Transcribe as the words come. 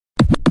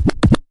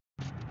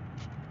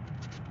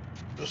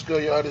What's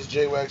good, y'all? This is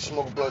J-Wax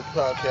Smoke Blunt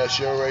Podcast.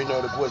 You already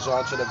know the Gwiz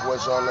on to the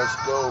Gwiz on. Let's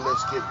go.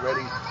 Let's get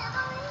ready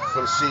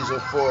for the season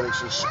 4.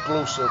 This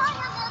exclusive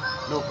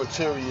new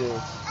material.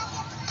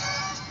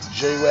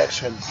 J-Wax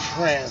had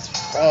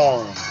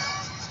transformed.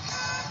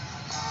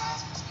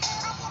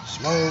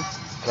 Smoke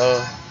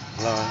the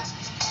blunt.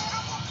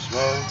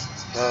 Smoke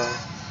the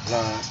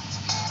blunt.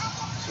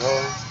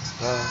 Smoke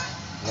the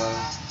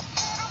blunt.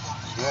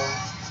 Smoke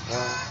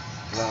the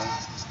blunt.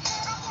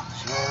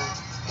 Smoke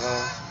the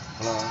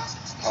blunt.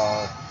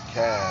 Podcast.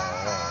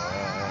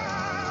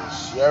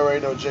 You already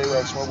know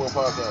J-Wax Smoke Blunt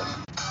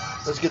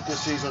Podcast. Let's get this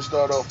season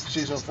started off.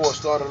 Season 4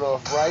 started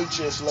off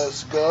righteous.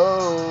 Let's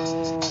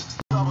go.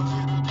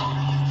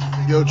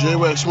 Yo,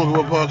 J-Wax Smoke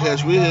Blunt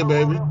Podcast. We here,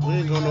 baby. We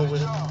ain't going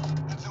nowhere.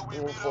 We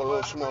went for a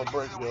little small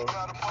break, yo.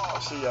 I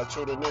see y'all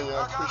tuning in.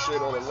 Y'all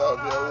appreciate all the love,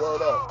 yo.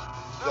 Word up.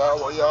 Y'all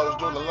was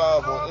doing the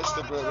live on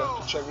Instagram. Y'all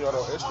can check me out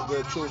on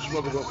Instagram too.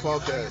 Smoke Blunt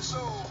Podcast.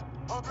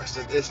 That's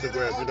the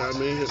Instagram. You know what I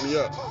mean? Hit me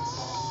up.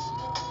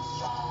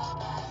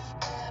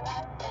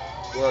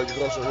 Well, you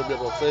can also hit me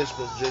up on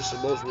Facebook,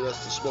 Jason Mosby.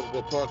 That's the Smoke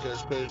Blunt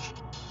Podcast page.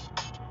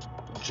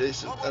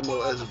 Jason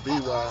Mosby.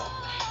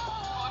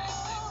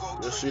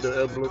 You'll see the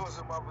emblem.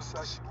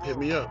 Hit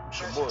me up. It's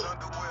your boy.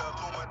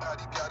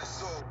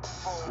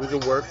 We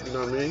can work, you know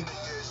what I mean?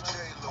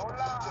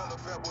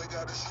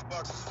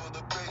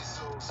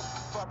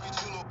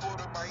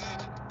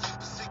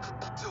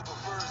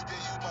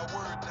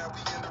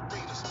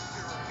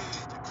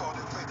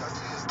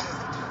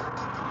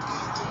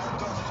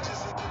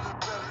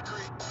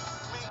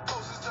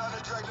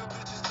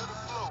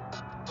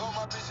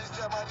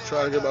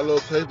 Trying to get my little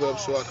paper up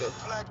so I can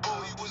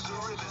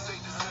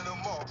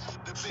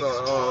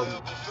start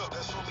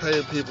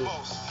paying people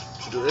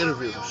to do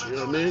interviews. You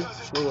know what I mean?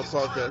 Smoke Blunt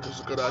Podcast is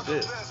a good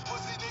idea.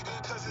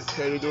 You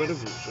pay to do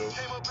interviews, so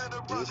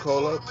when you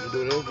call up, you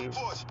do an interview,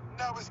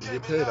 you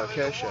get paid. I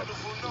cash out. You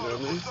know what I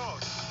mean?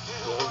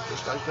 So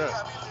just like that.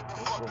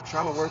 I'm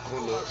trying to work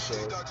on that, so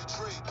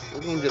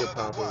we're gonna get it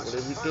popping.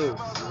 Whatever you do,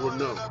 you will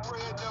know.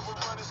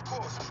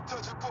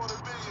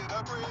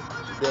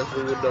 You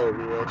definitely would know, you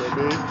know what I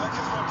mean?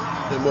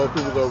 And more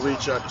people gonna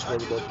reach out to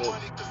Smoke Blunt.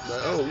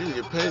 Like, oh, you can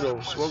get paid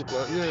over Smoke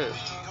Blunt, yeah.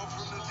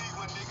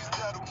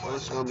 Well,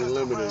 it's gonna be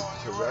limited,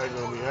 because I ain't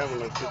gonna be having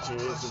like 15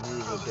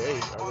 interviews a day.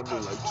 I'm gonna do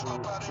like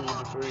two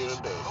to three in a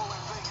day.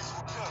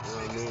 You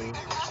know what I mean?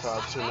 It's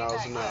 $5-10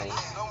 an hour.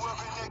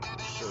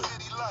 Shit.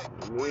 You know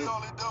what I mean?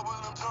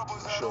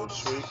 Short and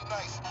sweet.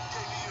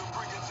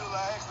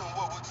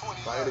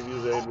 My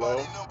interviews ain't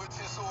long.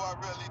 Just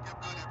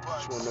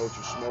wanna know what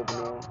you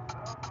smoking on.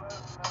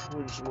 Who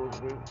you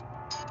smoking with?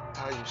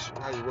 How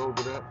you rolled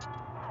it up?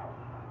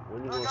 When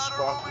you gonna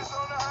spark it?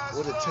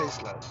 What it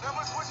tastes like?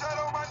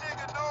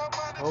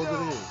 Hold it in.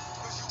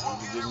 When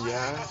you getting your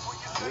eyes?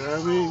 You know what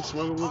I mean?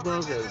 Smoke Blunt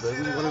Podcast,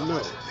 baby. You wanna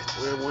know.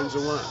 Where ones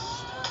and ones.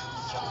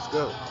 Let's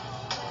go.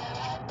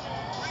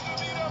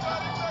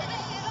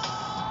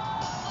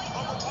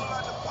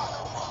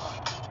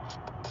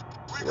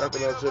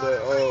 Rocking out to that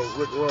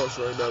Rick Ross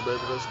right now,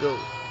 baby. Let's go.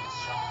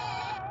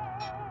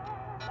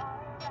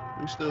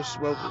 We still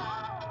smoking.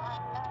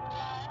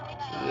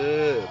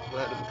 Yeah,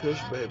 Platinum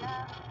Kush, baby.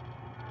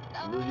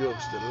 New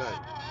York's the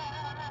light.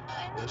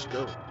 Let's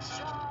go.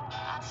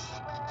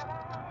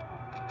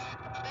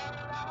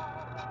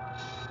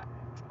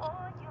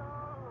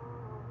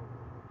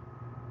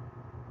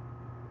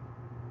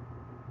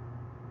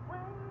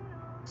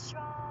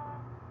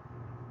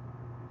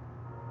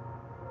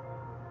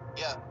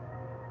 Yeah.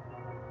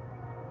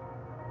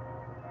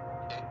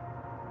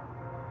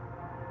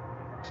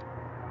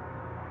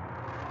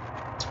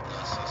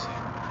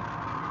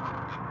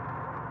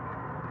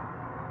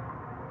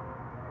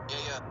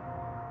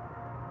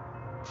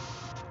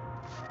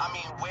 I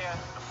mean, where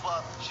the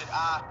fuck should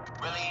I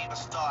really even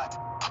start?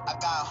 I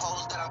got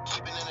hoes that I'm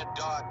keeping in the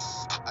dark.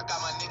 I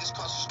got my niggas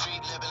across the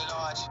street living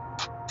large.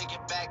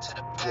 Thinking back to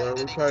the past. Well,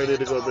 we probably need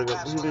to go big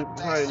up. We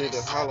probably need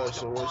to holler at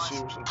someone, see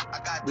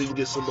if we can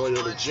get somebody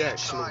on the Jack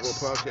Smoke Blunt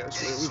Podcast,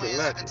 man. We've been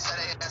lacking.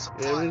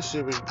 Yeah, let me see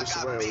if we can get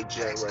somebody on the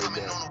Jack right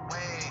now.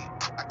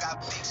 I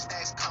got big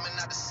stacks coming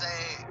out to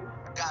say.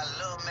 I got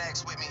Lil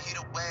Max with me, he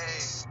the way.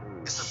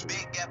 It's a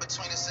big gap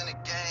between us and the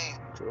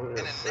game.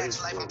 In the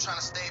next life, I'm trying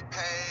to stay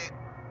paid.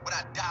 When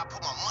I die,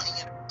 put my money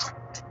in the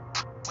grave.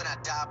 When I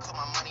die, put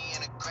my money in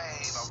the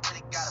grave. I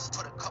really gotta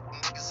put a couple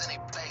niggas in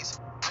their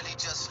place. Really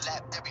just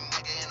lapped every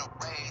nigga in a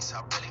race.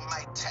 I really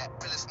might tap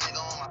realest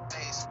nigga on my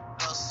face.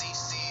 Lil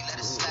CC, let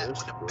it slap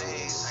with the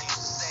bass. I used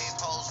to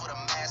save hoes with a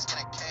mask and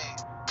a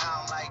cage.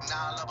 Now I'm like,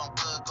 nah, love, I'm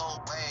good, go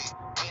away.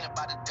 Ain't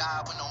about to die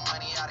with no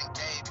money I done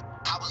gave you.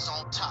 I was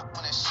on top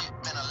when that shit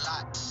meant a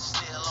lot.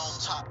 Still on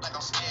top, like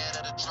I'm scared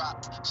of the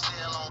drop.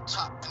 Still on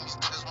top, and these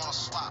niggas wanna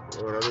swap.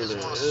 Niggas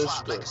wanna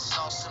swap like a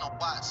sauce in a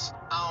Watts.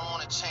 I don't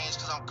wanna change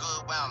cause I'm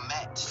good where I'm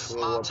at.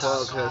 Well,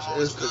 podcast,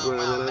 Instagram, you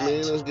know what I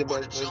mean?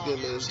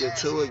 Let's get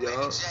to it,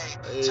 y'all.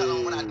 Hey,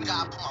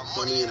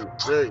 Funny and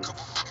Jay.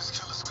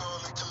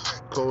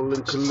 Call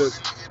and collect.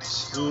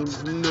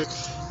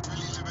 Next.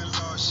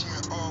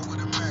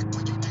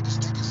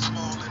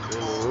 In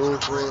the room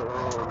for it, oh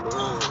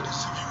man.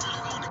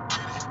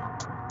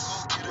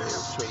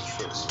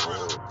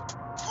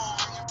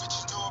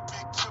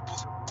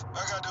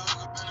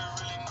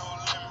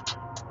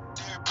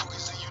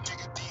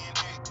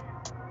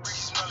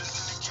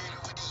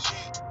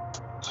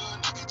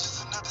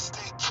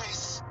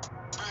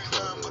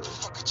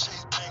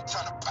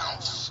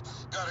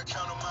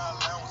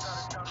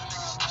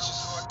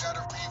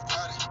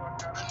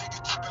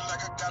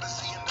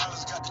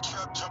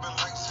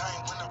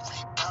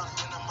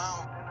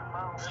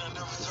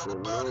 shit,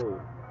 no.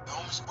 The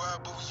only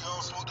squad, but we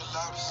all smoke the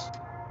loudest.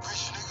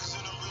 Rich niggas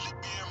and I'm really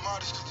being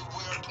modest, cause the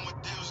way I do my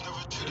deals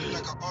never treated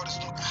like an artist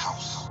with a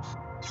house.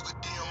 You could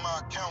DM my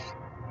account.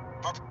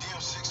 My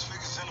DM 6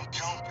 figures and I'm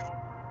counting.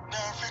 9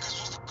 figures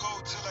was the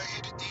goal till I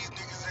hit it. These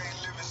niggas ain't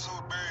living, so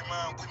bury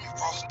mine with me.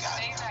 Ross got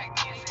it.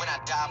 When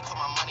I die, put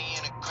my money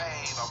in a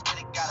grave. I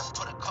really gotta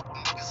put a couple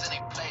niggas in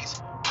their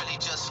place. Really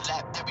just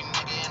slapped every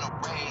nigga in a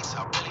race.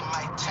 I really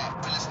might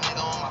tap realest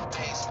nigga on my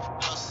face.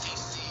 Lil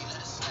CC,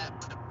 let it slap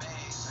with the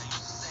bass. I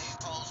used to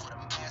save hoes with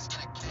a mask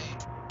and a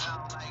cape.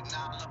 Now I'm like,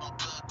 nah, love, I'm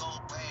good, go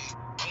away.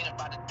 Ain't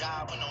about to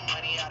die with no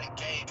money I done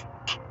gave.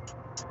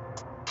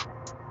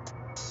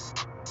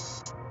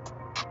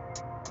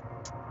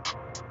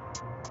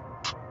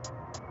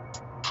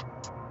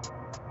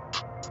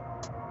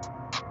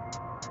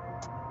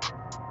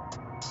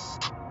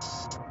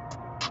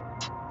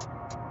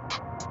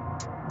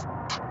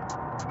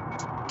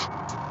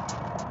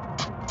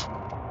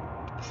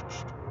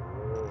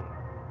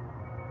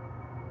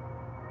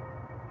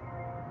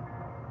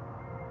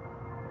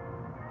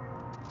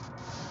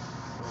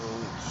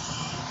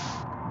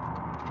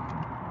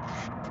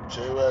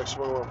 J-Wax,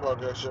 Smoke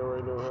Podcast, y'all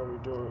already know how we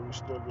doing. We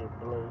still get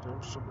blazed.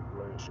 I'm super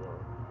blazed,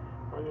 y'all.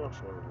 How y'all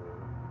feeling,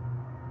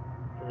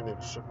 man? I need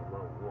a sip of my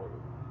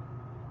water.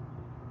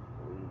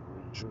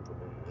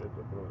 Rejuvenate, hit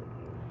the blunt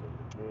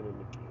again,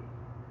 and again.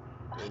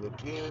 And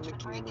again, and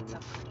again, and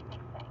again.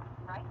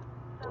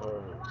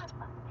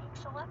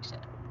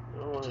 Selection. I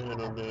don't want to hear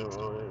no damn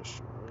that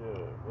shit.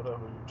 Yeah,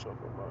 whatever you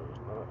talking about is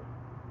not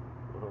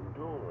what I'm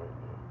doing right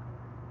now.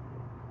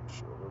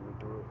 So let me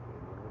do it.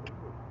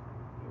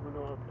 Even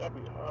though I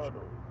be hard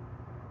on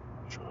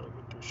trying to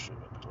get this shit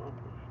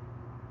accomplished.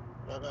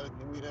 Y'all gotta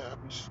give me that. I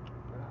be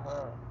stupid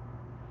high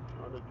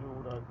trying to do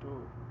what I do.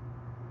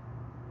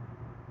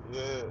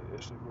 Yeah,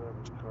 Instagram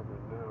is coming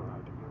now. I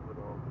had to get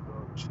rid of all the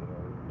garbage that I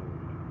didn't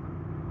need.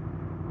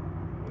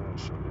 Yeah,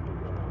 so I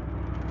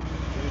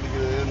need to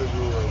get an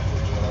interview right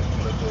quick, y'all. I'm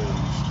gonna do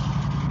this.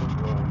 That's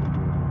what I'm gonna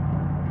do.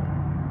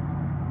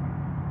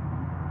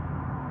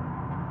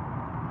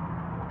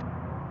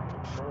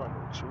 I feel like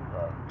I'm too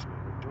hot to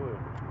even do it.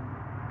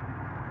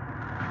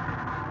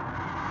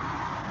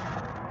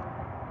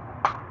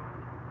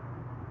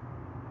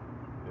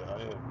 Yeah, I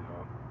am,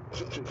 y'all.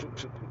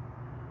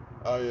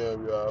 I am,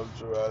 y'all. I'm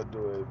trying to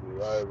do it, man.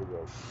 I ain't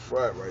gonna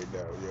fret right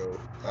now, yo.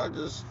 I'm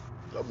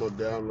gonna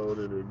download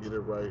it and get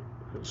it right.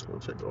 It's gonna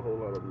take a whole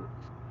lot of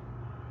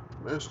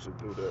mess to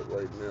do that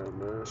right now,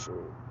 man. So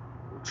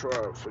I'm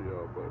trying for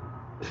y'all, but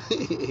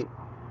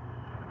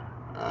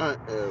I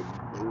am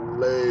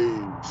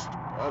blazed.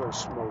 I done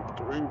smoked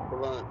 3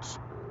 blunts.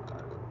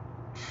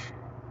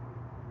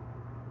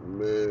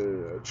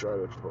 Man, I try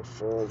to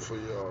perform for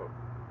y'all.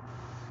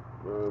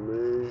 You know what I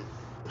mean?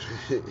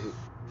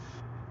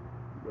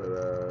 But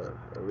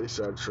at least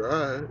I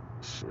tried.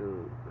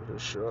 Shoot, it's a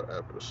short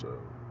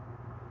episode.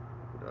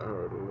 I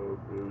heard a little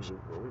music,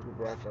 but we can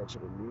rock out to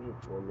the music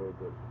for a little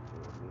bit. You know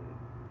what I mean?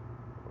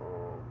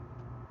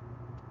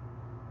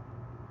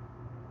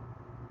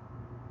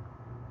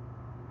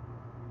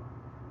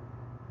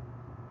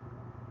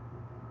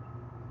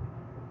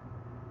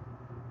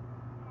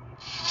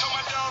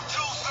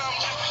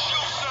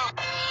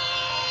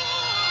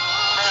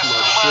 That's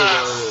my shit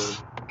right here.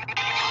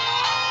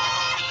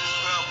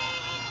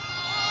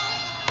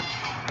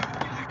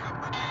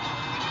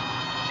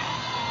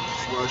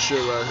 My shit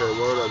right here.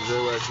 Word up,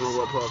 J-Wax,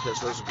 Smoke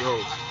Podcast. Let's go.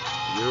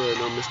 You already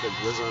know Mr.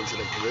 Glizzon to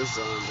the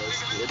Glizzon.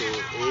 Let's get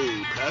it.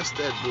 Hey, pass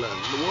that blunt.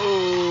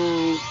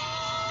 Whoa.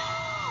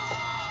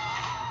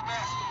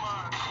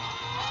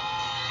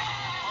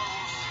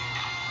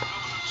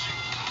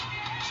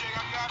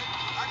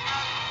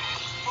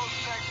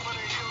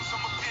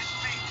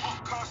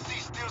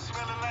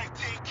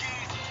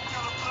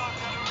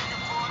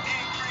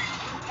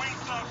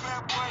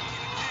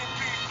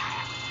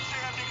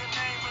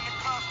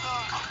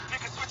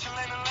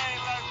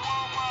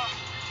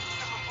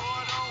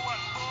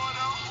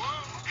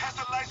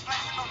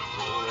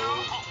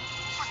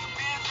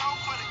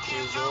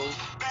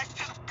 Back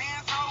to the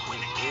Benzo when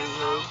the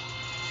Enzo.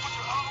 Put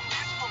your old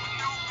bitch for my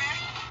new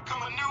bitch.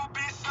 Come a new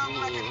bitch, something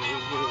like an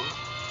info.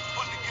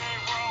 But the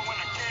game wrong when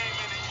I came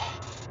in it.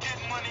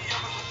 Getting money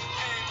ever since I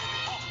came in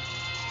it.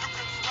 You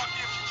couldn't stop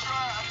me if you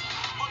tried.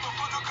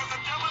 Motherfucker, cause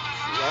the devil is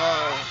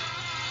alive.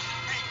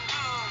 Big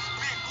guns,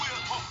 big whip.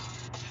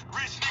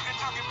 Rich nigga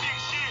talking big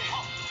shit.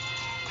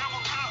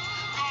 Double cup,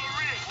 gold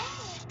wrist.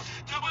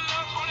 Double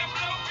up on that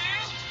blow,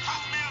 bitch.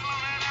 2 mil on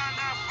that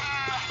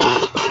 995.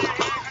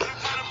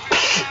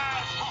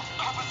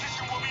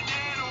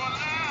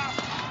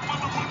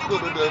 The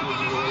devil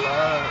is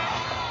alive.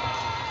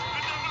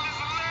 The devil is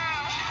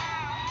alive.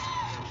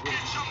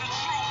 Bitch, I'm the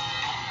truth.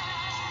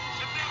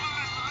 The devil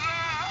is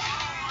alive.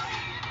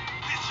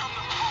 Bitch, I'm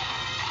the proof.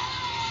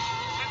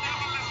 The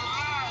devil is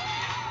alive.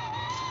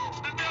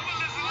 The devil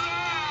is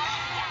alive.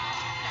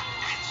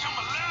 Bitch, I'm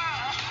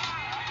alive.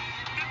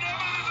 The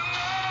devil is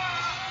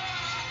alive.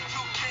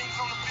 2 kings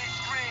on the big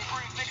screen.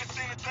 Niggas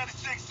seen the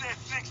 36 at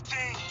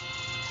 16.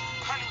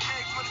 100K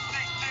for the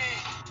 16.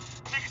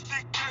 Niggas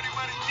stick dirty,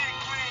 but it's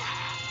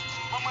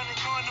money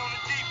going on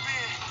the deep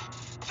end.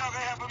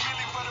 Talking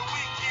 $500,000 for the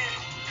weekend.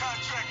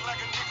 Contract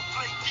like a nigga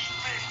play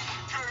defense.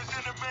 Curves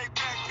in the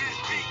Maybach, bitch,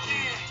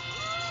 weekend.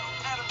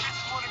 Now the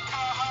bitches want a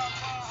car hop.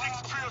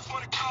 6 trills for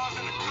the cars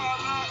in the car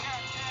lot.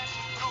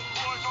 Dope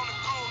boys on the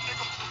gold,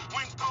 nigga.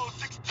 Win gold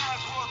 6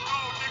 times for a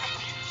gold, nigga.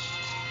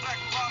 Black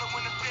bottle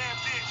in the bad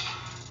bitch.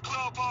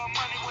 Club all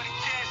money where the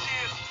cash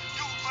is.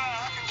 Dubai,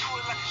 I can do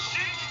it like a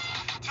shit.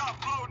 Top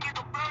flow,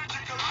 nigga, bird, you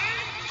can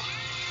leave.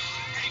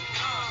 Big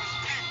guns,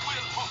 big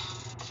whip,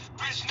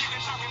 rich nigga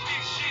talking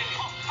big shit.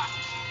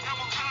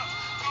 Double cup,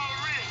 go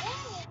rich.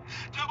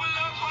 Double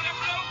up on that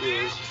blow,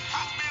 bitch.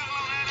 $1 million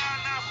on that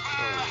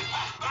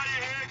 995. Bow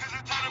your head cause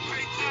it's time to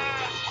pay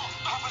time.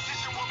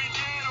 Opposition want me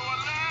dead or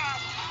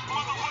alive.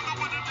 Motherfucker,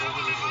 but the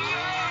devil is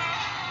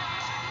alive.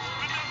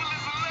 The devil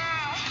is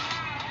alive.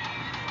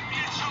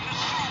 Bitch, I'm the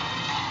truth.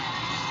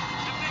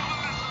 The devil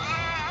is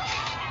alive.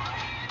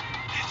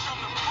 Bitch, I'm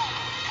the proof.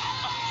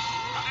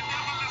 The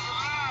devil is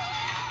alive.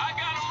 I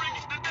got a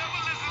Ricky. The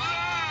devil is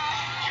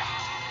alive. Yeah.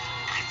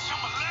 Bitch,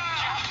 I'm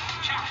alive.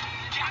 Yeah.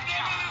 The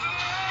devil is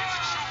alive. It's a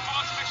true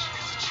false fiction.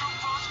 It's a true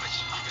false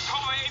fiction. It's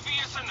over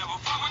AVS. I never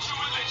fuck with your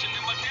religion.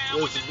 In my down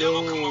with the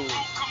devil. Come on,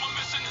 proof. Come on,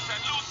 missing. It's that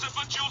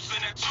Lucifer juice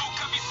and that 2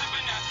 could be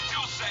sipping that.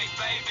 You say,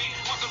 baby.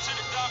 Welcome to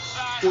the dark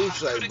side. You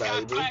say,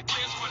 baby.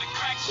 Blacklist for the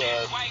crack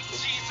shit. White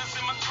Jesus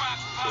in my crock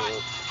pot.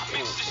 I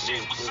mixed the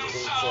shit with some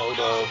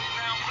soda.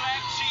 Now black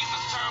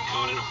Jesus turned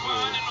water to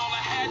wine, and all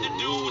I had to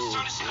do was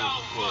turn the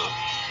stove up.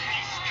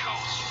 East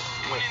Coast,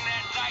 winning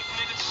that life,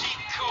 nigga, cheat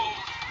code.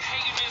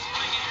 Hating this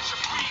nigga, hit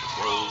your free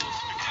throws.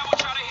 The devil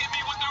try to hit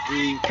me with the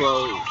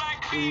repo.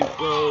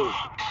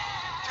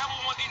 Devil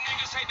want these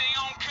niggas hate their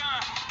own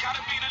kind.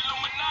 Gotta be the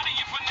Illuminati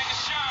if a nigga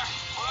shine.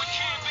 Or it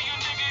can't be a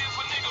nigga if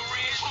a nigga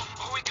rich.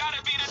 Or it gotta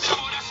be the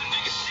devil, that's a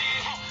nigga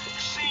shit. You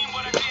seen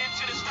what I did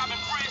to the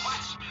stopping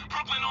fritz.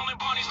 Brooklyn only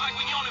Barney's like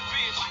we on the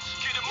bitch.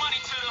 Get the money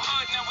to the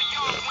hood, now we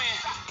all win.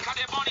 Got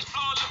that Barney's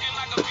floor looking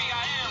like a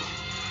VIM.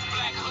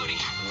 Black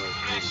hoodie,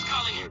 black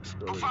Scully.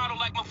 Bravado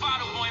like my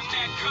father, boy, I'm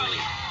that gully.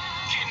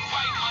 Getting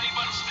white money,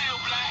 but I'm still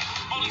black.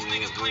 All these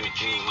niggas claiming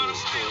king, but I'm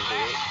still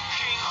black.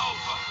 King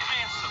Hova,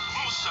 Mansa,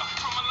 Musa.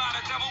 From a lot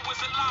of devil was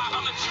a lie,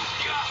 I'm the truth,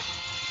 yeah.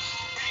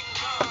 Big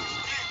guns,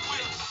 big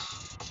whips.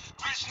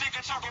 Rich nigga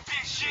talking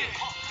big shit.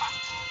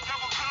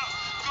 Double cup,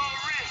 go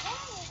rich.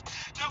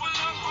 Double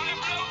up on that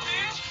blow,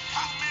 bitch.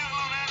 $1 million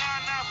on that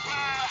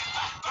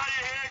 995. Bow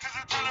your head cause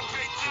it's time to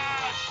pay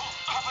time.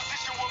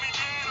 Opposition want me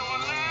dead or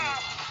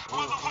alive.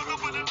 Motherfucker,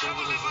 but the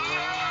devil is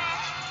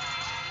alive.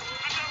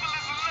 The devil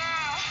is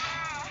alive.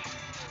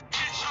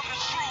 Bitch, I'm the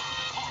truth.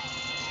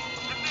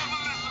 The devil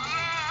is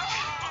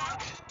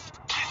alive.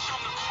 Bitch,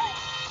 I'm the proof.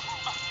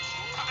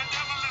 The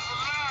devil is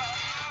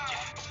alive.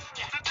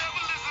 The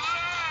devil is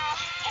alive.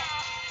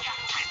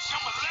 Bitch,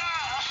 I'm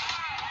alive.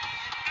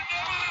 The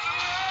devil is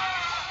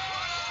alive.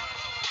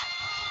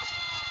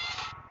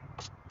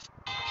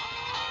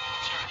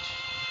 Church.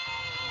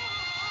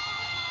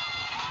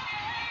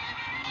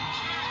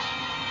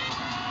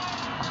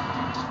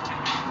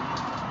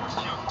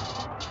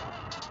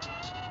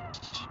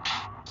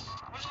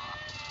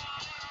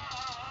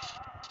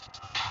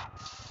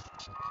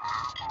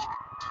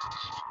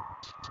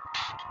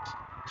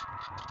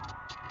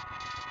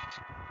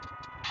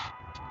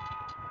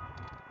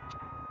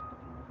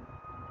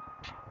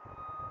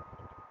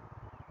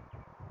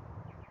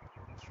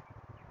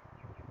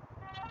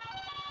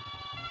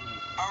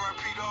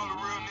 R.I.P. to all the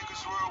real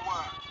niggas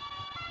worldwide.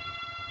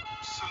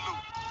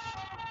 Salute.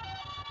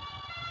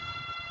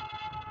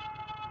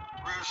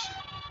 Real shit.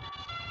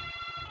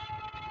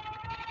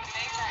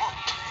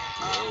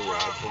 I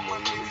ride for my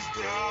niggas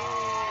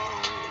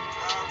down. I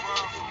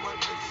ride for my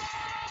niggas.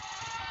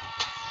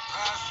 I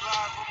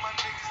slide for my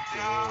niggas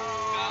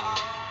down.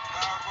 I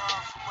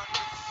ride for my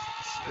niggas.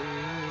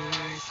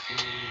 Stay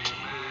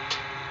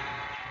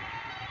man.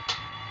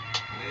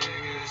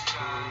 Niggas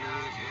tryna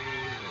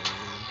get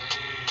at me.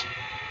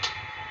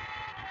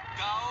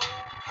 Go.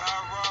 I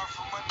ride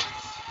for my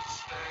niggas.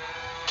 Stay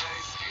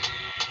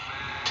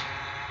man.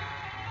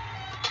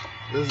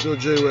 Let's go,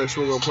 J-Wax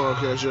Smoke Up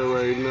Podcast. You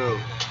already know.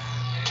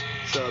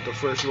 Shout out to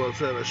Fresh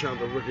Montana. Shout out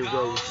to Ricky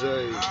Rose.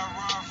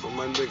 For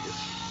my niggas.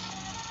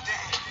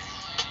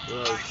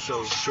 Life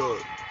so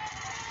short.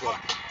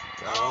 Fuck.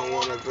 I don't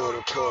wanna go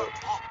to court.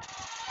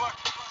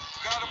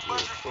 Got a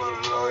budget for the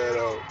lawyer lawyer.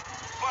 though.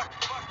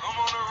 I'm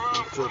on the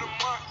run for the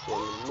month. For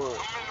the month.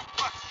 I'm in the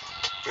buck.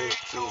 It's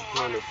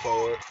 200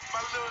 for it.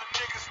 My little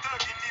nigga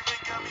stuck and even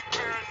got me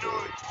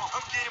paranoid.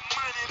 I'm getting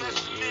money,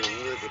 that's a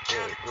nigga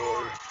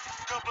category.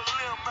 Couple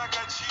limb, I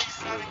got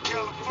cheese out in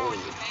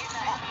California. I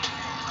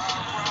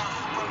ride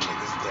for my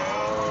niggas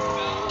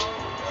down.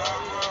 I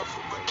ride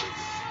for my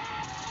niggas.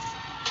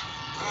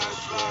 I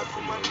slide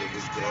for my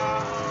niggas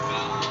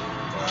down.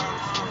 I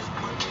ride for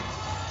my niggas.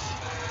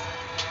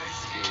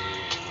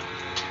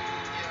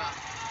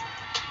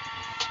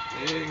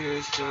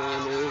 Niggas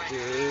tryna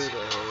get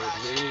at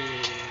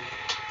me.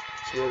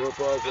 Smoke Up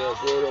Podcast.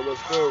 Word up,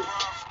 let's go. It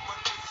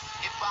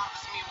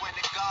bothers me when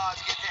the gods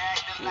get to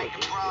acting like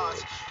the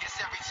bronze. Guess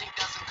every team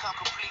doesn't come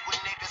complete with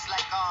niggas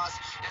like ours.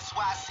 That's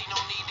why I see no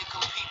need to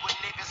compete with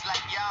niggas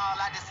like y'all.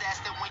 I just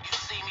ask that when you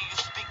see me, you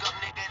speak up,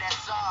 nigga,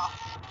 that's all.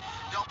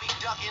 Don't be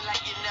ducking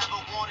like you never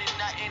wanted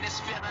nothing. It's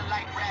feeling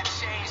like rap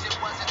changed. It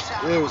wasn't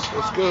time. Yeah,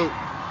 let's go.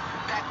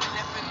 Back when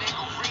if a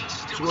nigga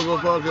reached, Smoke on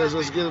podcast,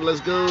 let's get it,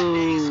 let's go.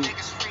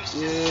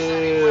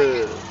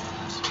 Yeah.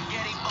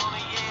 Spaghetti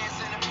bolognese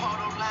in the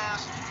photo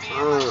lounge. Me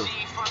and my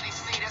G from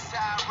DC, that's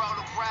how I roll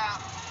around.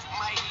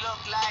 Might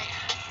look like,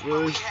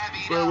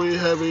 but we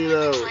heavy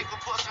though.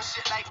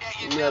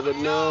 You never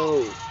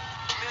know. $1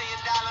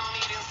 million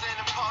meetings in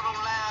the photo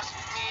lounge.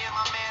 Me and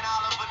my man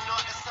Oliver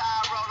North, that's how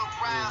I roll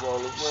around.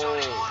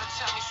 Shorty wanna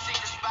tell me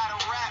secrets about a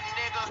rap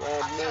nigga.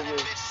 I tell that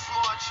bitch it's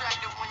more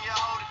attractive when you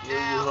hold it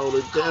down. You hold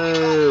it Kobe down.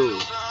 about to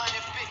lose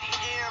 150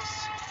 M's.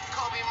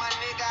 Kobe, my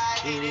nigga, I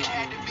hate it,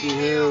 had to be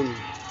him.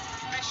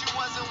 Bitch, you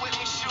wasn't with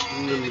me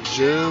shooting In the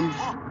gym.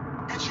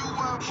 And you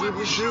weren't Should with be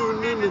me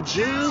shooting in the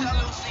gym. Tell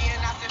Lucy and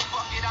I said,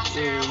 fuck it, I'm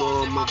tearing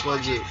holes in my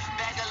budget.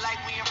 Bag her like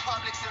we in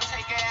Publix and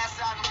take her ass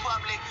out in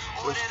public.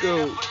 Let's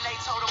go.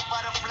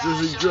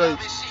 Drizzy Drake.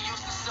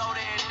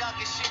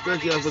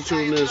 Thank y'all for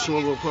tuning in to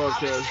Smoke On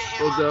Podcast.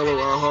 Go download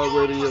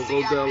iHeartRadio,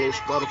 go download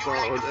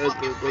Spotify on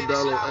Anchor, go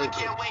download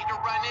Anchor,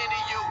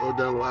 go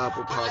download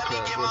Apple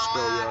Podcasts. Let's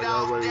go, y'all.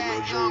 Y'all already know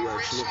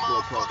J-Wax, Smoke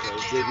On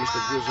Podcast. Big Mr.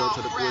 Grizz out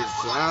to the Grizz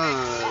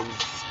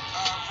signs.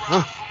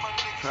 Huh?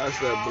 Pass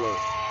that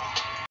blunt.